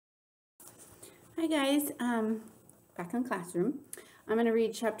Hi guys, back in classroom. I'm going to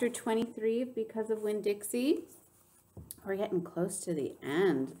read chapter 23 of Because of Winn Dixie. We're getting close to the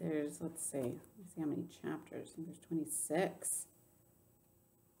end. Let's see how many chapters. I think there's 26.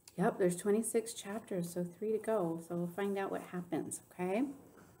 Yep, there's 26 chapters, so 3 to go. So we'll find out what happens, okay?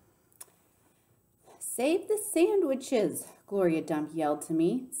 Save the sandwiches, Gloria Dump yelled to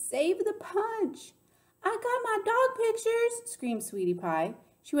me. Save the punch. I got my dog pictures, screamed Sweetie Pie.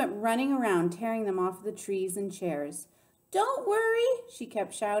 She went running around, tearing them off the trees and chairs. Don't worry, she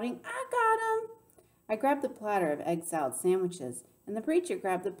kept shouting. I got 'em. I grabbed the platter of egg salad sandwiches, and the preacher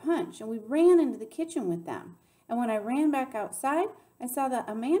grabbed the punch, and we ran into the kitchen with them. And when I ran back outside, I saw that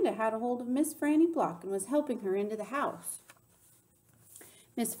Amanda had a hold of Miss Franny Block and was helping her into the house.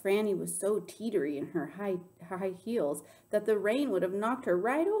 Miss Franny was so teetery in her high heels that the rain would have knocked her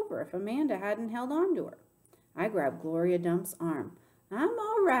right over if Amanda hadn't held on to her. I grabbed Gloria Dump's arm. I'm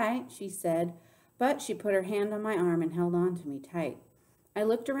all right, she said, but she put her hand on my arm and held on to me tight. I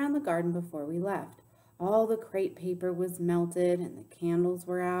looked around the garden before we left. All the crepe paper was melted and the candles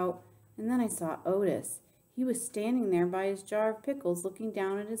were out, and then I saw Otis. He was standing there by his jar of pickles looking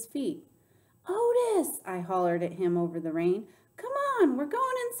down at his feet. Otis, I hollered at him over the rain. Come on, we're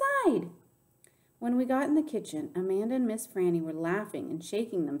going inside. When we got in the kitchen, Amanda and Miss Franny were laughing and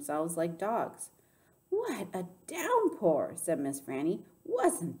shaking themselves like dogs. What a downpour, said Miss Franny.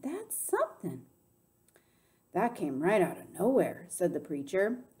 Wasn't that something? That came right out of nowhere, said the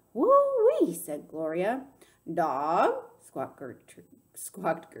preacher. Woo-wee, said Gloria. Dog, squawked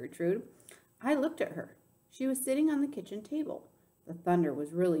Gertrude. I looked at her. She was sitting on the kitchen table. The thunder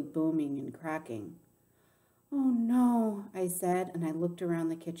was really booming and cracking. Oh, no, I said, and I looked around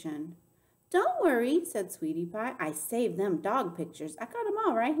the kitchen. Don't worry, said Sweetie Pie. I saved them dog pictures. I got them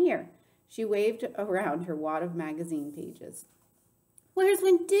all right here. She waved around her wad of magazine pages. Where's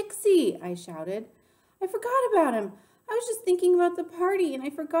Winn Dixie? I shouted. I forgot about him. I was just thinking about the party, and I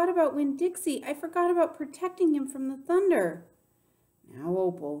forgot about Winn Dixie. I forgot about protecting him from the thunder. Now,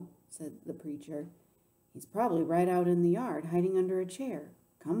 Opal, said the preacher. He's probably right out in the yard, hiding under a chair.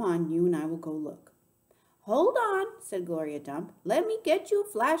 Come on, you and I will go look. Hold on, said Gloria Dump. Let me get you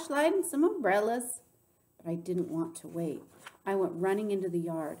a flashlight and some umbrellas. But I didn't want to wait. I went running into the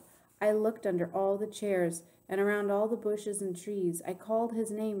yard. I looked under all the chairs and around all the bushes and trees. I called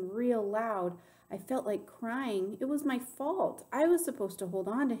his name real loud. I felt like crying. It was my fault. I was supposed to hold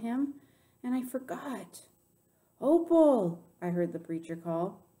on to him, and I forgot. Opal, I heard the preacher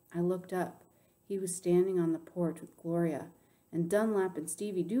call. I looked up. He was standing on the porch with Gloria, and Dunlap and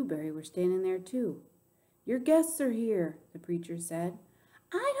Stevie Dewberry were standing there too. Your guests are here, the preacher said.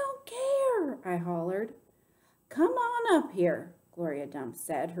 I don't care, I hollered. Come on up here, Gloria Dump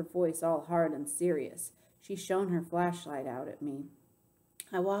said, her voice all hard and serious. She shone her flashlight out at me.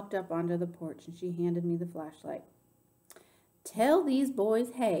 I walked up onto the porch and she handed me the flashlight. Tell these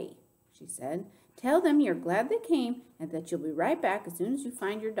boys hey, she said. Tell them you're glad they came and that you'll be right back as soon as you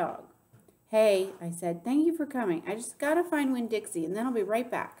find your dog. Hey, I said, thank you for coming. I just gotta find Winn Dixie and then I'll be right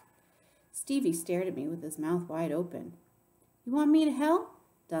back. Stevie stared at me with his mouth wide open. You want me to help?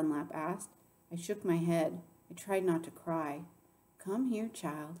 Dunlap asked. I shook my head. I tried not to cry. Come here,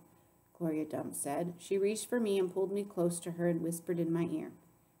 child, Gloria Dump said. She reached for me and pulled me close to her and whispered in my ear.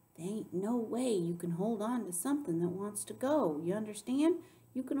 There ain't no way you can hold on to something that wants to go. You understand?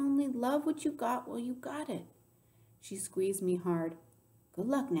 You can only love what you got while you got it. She squeezed me hard. Good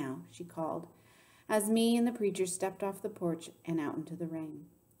luck now, she called, as me and the preacher stepped off the porch and out into the rain.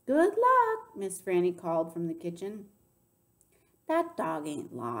 Good luck, Miss Franny called from the kitchen. That dog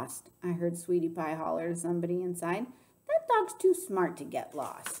ain't lost, I heard Sweetie Pie holler to somebody inside. That dog's too smart to get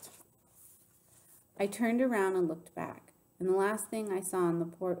lost. I turned around and looked back, and the last thing I saw on the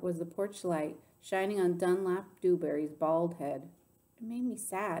porch was the porch light shining on Dunlap Dewberry's bald head. It made me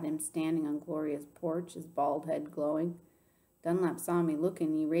sad, him standing on Gloria's porch, his bald head glowing. Dunlap saw me looking,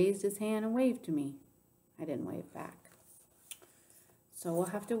 and he raised his hand and waved to me. I didn't wave back. So we'll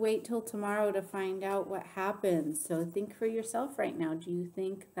have to wait till tomorrow to find out what happens. So think for yourself right now. Do you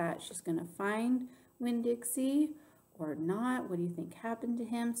think that she's going to find Winn Dixie or not? What do you think happened to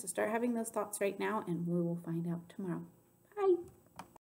him? So start having those thoughts right now, and we will find out tomorrow.